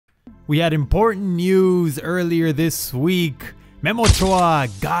We had important news earlier this week. Memo Ochoa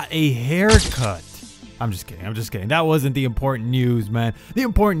got a haircut. I'm just kidding. That wasn't the important news, man. The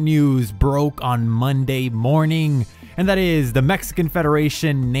important news broke on Monday morning, and that is the Mexican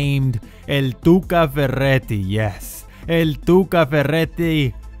Federation named El Tuca Ferretti. Yes, El Tuca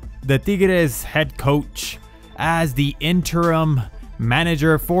Ferretti, the Tigres head coach, as the interim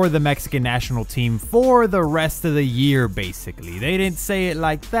manager for the Mexican national team for the rest of the year, basically. They didn't say it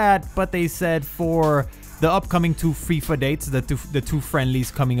like that, but they said for the upcoming two FIFA dates, the two friendlies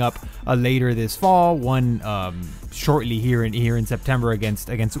coming up later this fall, one shortly here in September against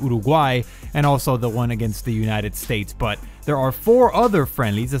Uruguay, and also the one against the United States. But there are 4 other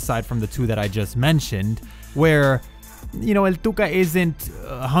friendlies aside from the 2 that I just mentioned, where El Tuca isn't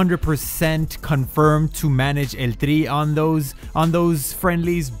 100% confirmed to manage El Tri on those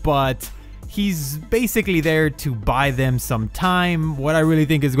friendlies, but he's basically there to buy them some time. What I really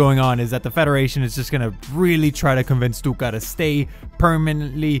think is going on is that the Federation is just going to really try to convince Tuca to stay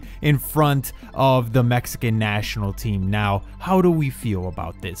permanently in front of the Mexican national team. Now, how do we feel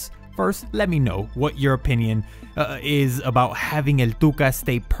about this? First, let me know what your opinion is about having El Tuca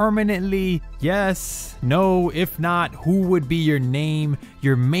stay permanently. Yes, no, if not, who would be your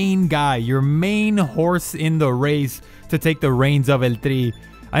main guy, your main horse in the race to take the reins of El Tri?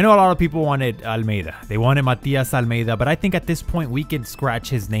 I know a lot of people wanted Almeida. They wanted Matias Almeida, but I think at this point we can scratch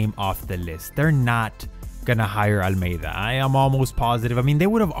his name off the list. They're not gonna hire Almeida. I am almost positive. I mean, they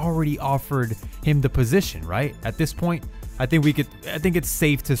would have already offered him the position, right? At this point, I think it's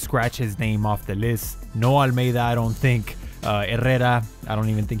safe to scratch his name off the list. No Almeida, I don't think. Herrera, I don't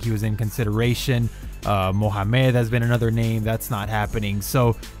even think he was in consideration. Mohamed has been another name. That's not happening.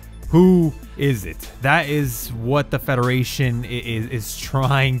 So who is it? That is what the Federation is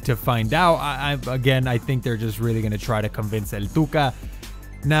trying to find out. I think they're just really going to try to convince El Tuca.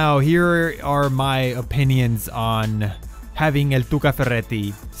 Now, here are my opinions on having El Tuca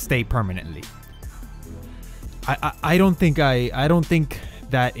Ferretti stay permanently. I don't think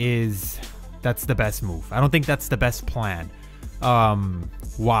that's the best move. I don't think that's the best plan.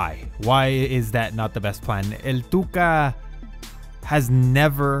 Why? Why is that not the best plan? El Tuca has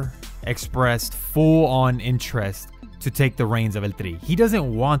never expressed full-on interest to take the reins of El Tri. He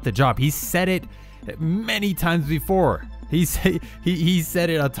doesn't want the job. He's said it many times before. He said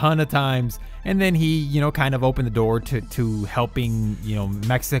it a ton of times, and then he kind of opened the door to helping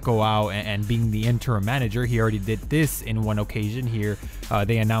Mexico out and being the interim manager. He already did this in one occasion here.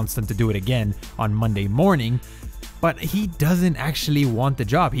 They announced him to do it again on Monday morning, but he doesn't actually want the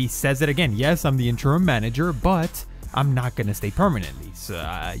job. He says it again. Yes, I'm the interim manager, but I'm not gonna stay permanently. So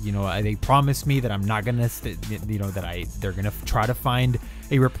they promised me that I'm not gonna they're gonna try to find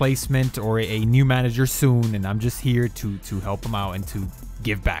a replacement or a new manager soon, and I'm just here to help them out and to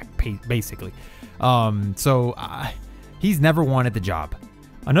give back, basically. He's never wanted the job.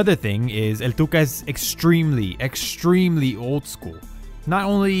 Another thing is El Tuca is extremely old school. Not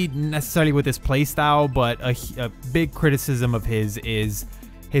only necessarily with his play style, but a big criticism of his is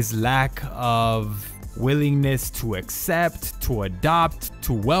his lack of willingness to accept, to adopt,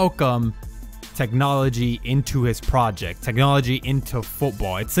 to welcome technology into his project, technology into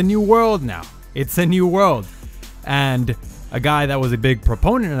football. It's a new world now. It's a new world. And a guy that was a big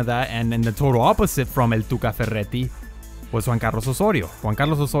proponent of that, and the total opposite from El Tuca Ferretti, was Juan Carlos Osorio. Juan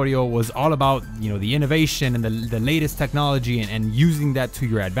Carlos Osorio was all about the innovation and the latest technology and using that to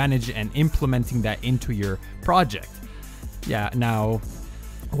your advantage and implementing that into your project. Yeah, now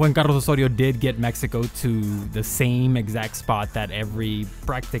Juan Carlos Osorio did get Mexico to the same exact spot that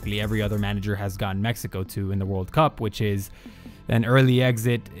practically every other manager has gotten Mexico to in the World Cup, which is an early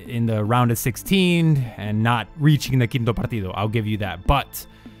exit in the round of 16 and not reaching the quinto partido. I'll give you that. But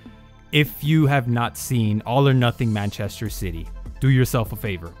if you have not seen All or Nothing Manchester City, do yourself a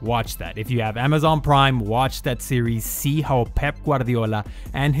favor. Watch that. If you have Amazon Prime, watch that series. See how Pep Guardiola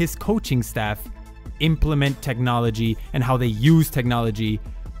and his coaching staff implement technology and how they use technology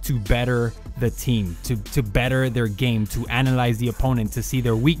to better the team, to better their game, to analyze the opponent, to see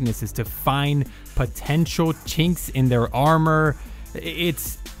their weaknesses, to find potential chinks in their armor.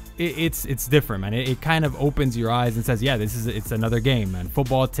 It's different, man. It kind of opens your eyes and says, yeah, it's another game, man.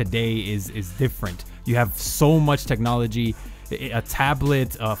 Football today is different. You have so much technology, a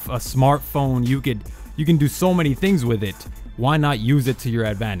tablet, a smartphone. You can do so many things with it. Why not use it to your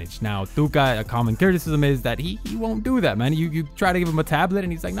advantage? Now, Tuca, a common criticism is that he won't do that, man. You try to give him a tablet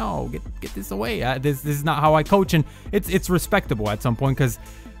and he's like, no, get this away. This is not how I coach. And it's respectable at some point, because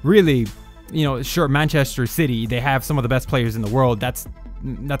really, sure, Manchester City, they have some of the best players in the world. That's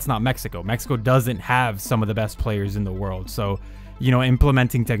not Mexico. Mexico doesn't have some of the best players in the world. So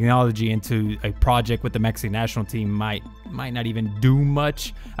implementing technology into a project with the Mexican national team might not even do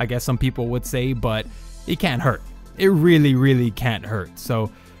much, I guess some people would say, but it can't hurt. It really, really can't hurt.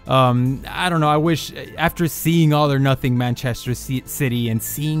 So I don't know. I wish, after seeing All or Nothing Manchester City and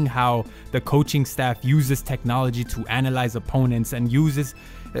seeing how the coaching staff uses technology to analyze opponents and uses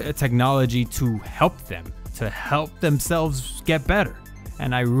technology to help themselves get better.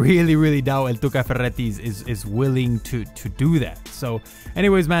 And I really, really doubt El Tuca Ferretti is willing to do that. So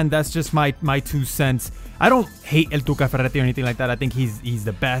anyways, man, that's just my 2 cents. I don't hate El Tuca Ferretti or anything like that. I think he's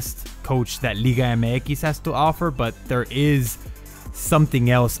the best coach that Liga MX has to offer, but there is something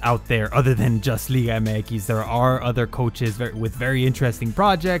else out there other than just Liga MX. There are other coaches with very interesting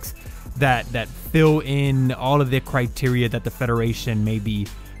projects that fill in all of the criteria that the federation may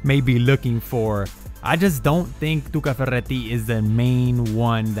be looking for. I just don't think Tuca Ferretti is the main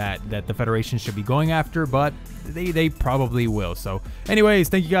one that the federation should be going after, but they probably will. So anyways,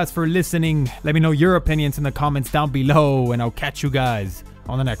 thank you guys for listening. Let me know your opinions in the comments down below, and I'll catch you guys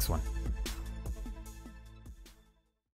on the next one.